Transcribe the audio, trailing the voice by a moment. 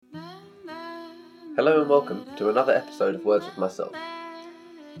Hello and welcome to another episode of Words with Myself.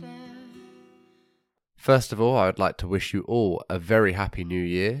 First of all, I would like to wish you all a very happy new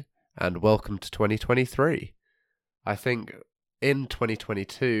year and welcome to 2023. I think in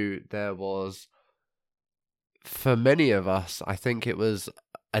 2022 there was, for many of us, I think it was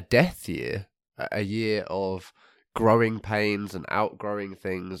a death year, a year of growing pains and outgrowing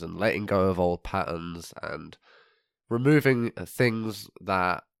things and letting go of old patterns and removing things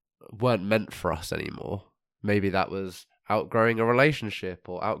that weren't meant for us anymore. Maybe that was outgrowing a relationship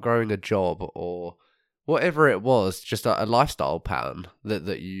or outgrowing a job or whatever it was, just a lifestyle pattern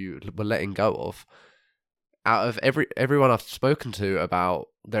that you were letting go of. Out of everyone I've spoken to about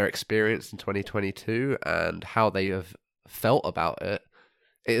their experience in 2022 and how they have felt about it,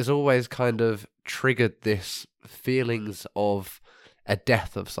 it has always kind of triggered this feelings of a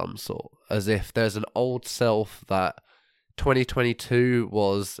death of some sort, as if there's an old self that 2022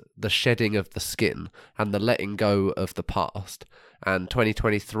 was the shedding of the skin and the letting go of the past, and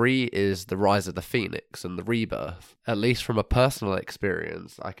 2023 is the rise of the phoenix and the rebirth. At least from a personal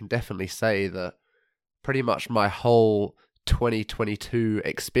experience, I can definitely say that pretty much my whole 2022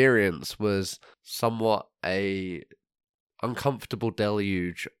 experience was somewhat a uncomfortable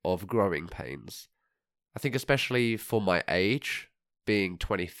deluge of growing pains. I think especially for my age, being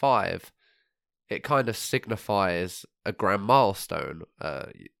 25, it kind of signifies a grand milestone.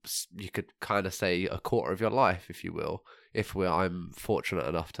 You could kind of say a quarter of your life, if you will, if I'm fortunate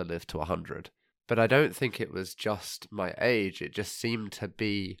enough to live to 100. But I don't think it was just my age. It just seemed to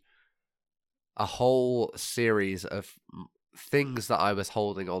be a whole series of things that I was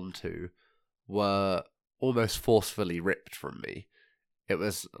holding on to were almost forcefully ripped from me. It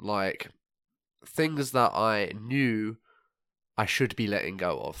was like things that I knew I should be letting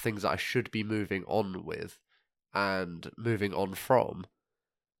go of, things that I should be moving on with and moving on from.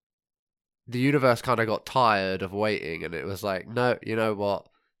 The universe kind of got tired of waiting, and it was like, no, you know what?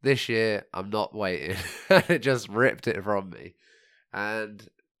 This year, I'm not waiting. And it just ripped it from me. And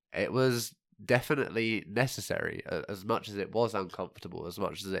it was definitely necessary, as much as it was uncomfortable, as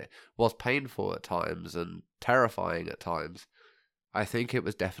much as it was painful at times and terrifying at times. I think it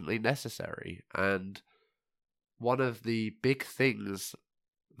was definitely necessary. And one of the big things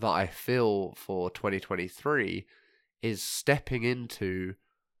that I feel for 2023 is stepping into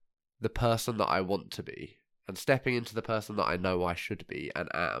the person that I want to be and stepping into the person that I know I should be and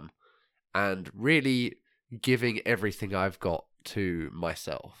am, and really giving everything I've got to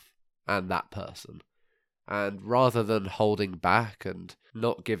myself and that person. And rather than holding back and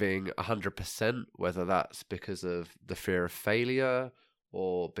not giving 100%, whether that's because of the fear of failure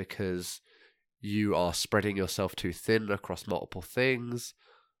or because you are spreading yourself too thin across multiple things,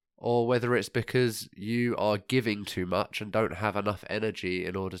 or whether it's because you are giving too much and don't have enough energy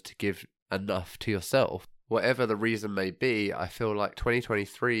in order to give enough to yourself. Whatever the reason may be, I feel like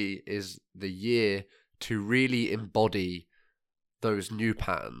 2023 is the year to really embody those new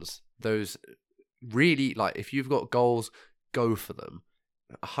patterns. Those really, like, if you've got goals, go for them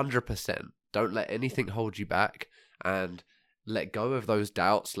 100%. Don't let anything hold you back, and let go of those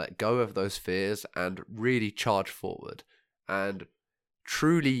doubts, let go of those fears, and really charge forward and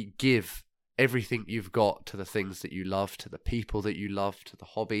truly give everything you've got to the things that you love, to the people that you love, to the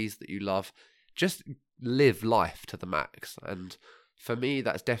hobbies that you love. Just live life to the max. And for me,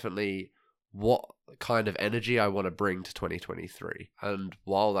 that's definitely what kind of energy I want to bring to 2023. And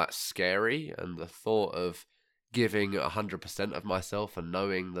while that's scary, and the thought of giving 100% of myself and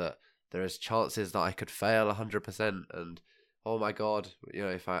knowing that there is chances that I could fail 100%, and oh my God, you know,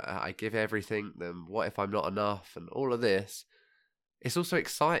 if I give everything, then what if I'm not enough, and all of this, it's also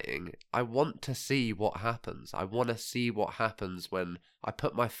exciting. I want to see what happens. I want to see what happens when I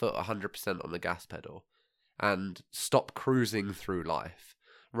put my foot 100% on the gas pedal and stop cruising through life,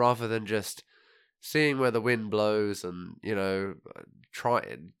 rather than just seeing where the wind blows and, you know,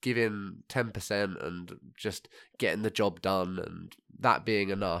 giving 10% and just getting the job done and that being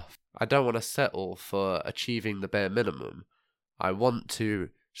enough. I don't want to settle for achieving the bare minimum. I want to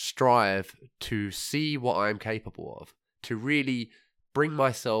strive to see what I'm capable of, to really bring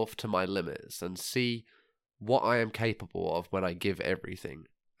myself to my limits and see what I am capable of when I give everything.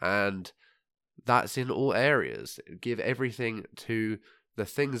 And that's in all areas. Give everything to the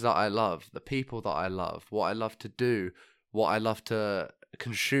things that I love, the people that I love, what I love to do, what I love to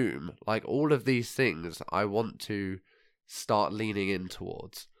consume. Like, all of these things I want to start leaning in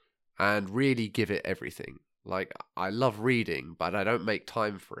towards and really give it everything. Like, I love reading, but I don't make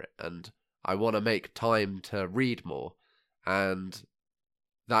time for it, and I want to make time to read more. And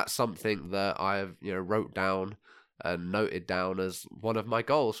that's something that I've, wrote down and noted down as one of my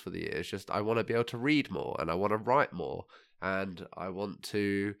goals for the year. It's just I want to be able to read more, and I want to write more, and I want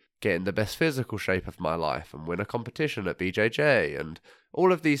to get in the best physical shape of my life and win a competition at BJJ, and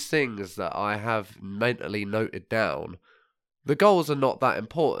all of these things that I have mentally noted down. The goals are not that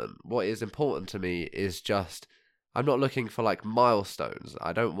important. What is important to me is just, I'm not looking for like milestones.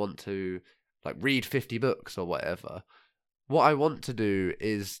 I don't want to like read 50 books or whatever. What I want to do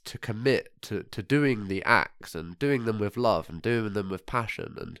is to commit to doing the acts and doing them with love and doing them with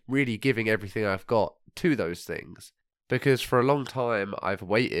passion and really giving everything I've got to those things. Because for a long time, I've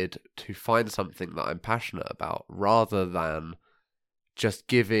waited to find something that I'm passionate about rather than just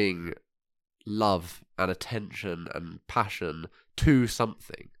giving love and attention and passion to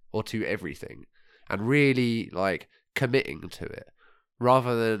something or to everything and really like committing to it.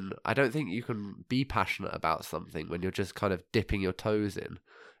 Rather than, I don't think you can be passionate about something when you're just kind of dipping your toes in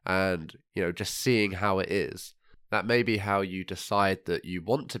and, just seeing how it is. That may be how you decide that you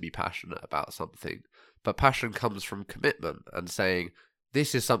want to be passionate about something, but passion comes from commitment and saying,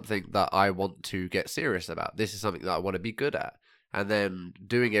 this is something that I want to get serious about. This is something that I want to be good at. And then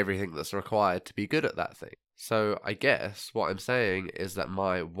doing everything that's required to be good at that thing. So I guess what I'm saying is that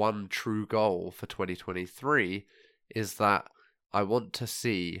my one true goal for 2023 is that I want to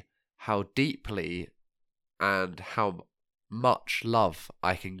see how deeply and how much love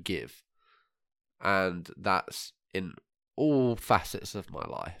I can give. And that's in all facets of my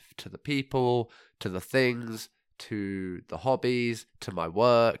life, to the people, to the things, to the hobbies, to my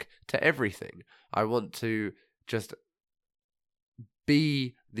work, to everything. I want to just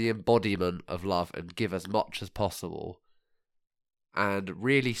be the embodiment of love and give as much as possible and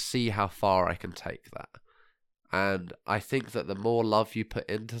really see how far I can take that. And I think that the more love you put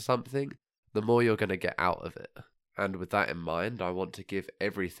into something, the more you're going to get out of it. And with that in mind, I want to give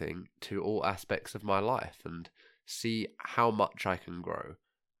everything to all aspects of my life and see how much I can grow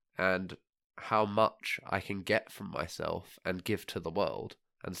and how much I can get from myself and give to the world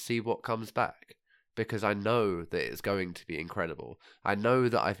and see what comes back. Because I know that it's going to be incredible. I know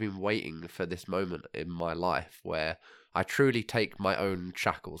that I've been waiting for this moment in my life where I truly take my own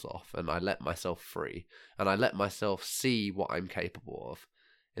shackles off and I let myself free and I let myself see what I'm capable of.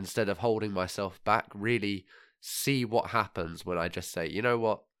 Instead of holding myself back, really see what happens when I just say, you know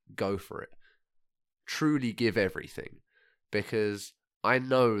what, go for it. Truly give everything. Because I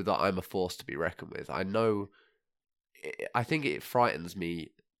know that I'm a force to be reckoned with. I think it frightens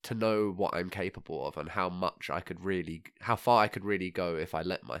me to know what I'm capable of and how far I could really go if I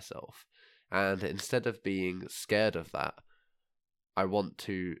let myself. And instead of being scared of that, I want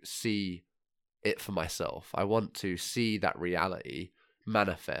to see it for myself. I want to see that reality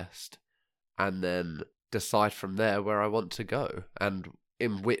manifest and then decide from there where I want to go and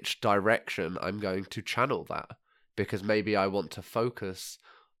in which direction I'm going to channel that. Because maybe I want to focus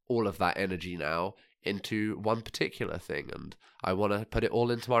all of that energy now into one particular thing, and I want to put it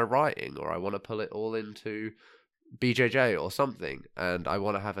all into my writing, or I want to put it all into BJJ or something, and I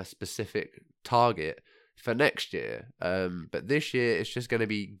want to have a specific target for next year. But this year it's just going to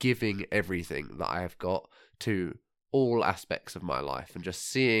be giving everything that I have got to all aspects of my life and just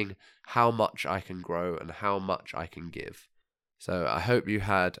seeing how much I can grow and how much I can give. So I hope you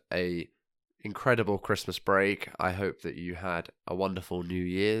had a incredible Christmas break. I hope that you had a wonderful New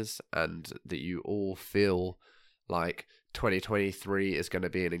Year's and that you all feel like 2023 is going to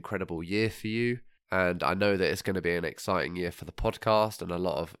be an incredible year for you. And I know that it's going to be an exciting year for the podcast and a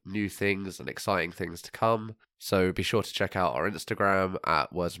lot of new things and exciting things to come. So be sure to check out our Instagram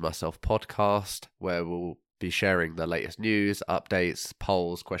at Words of Myself Podcast, where we'll be sharing the latest news, updates,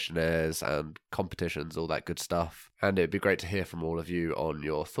 polls, questionnaires, and competitions, all that good stuff. And it'd be great to hear from all of you on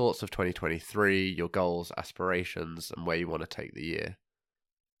your thoughts of 2023, your goals, aspirations, and where you want to take the year.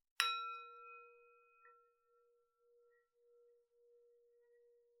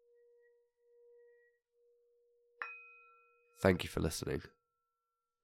 Thank you for listening.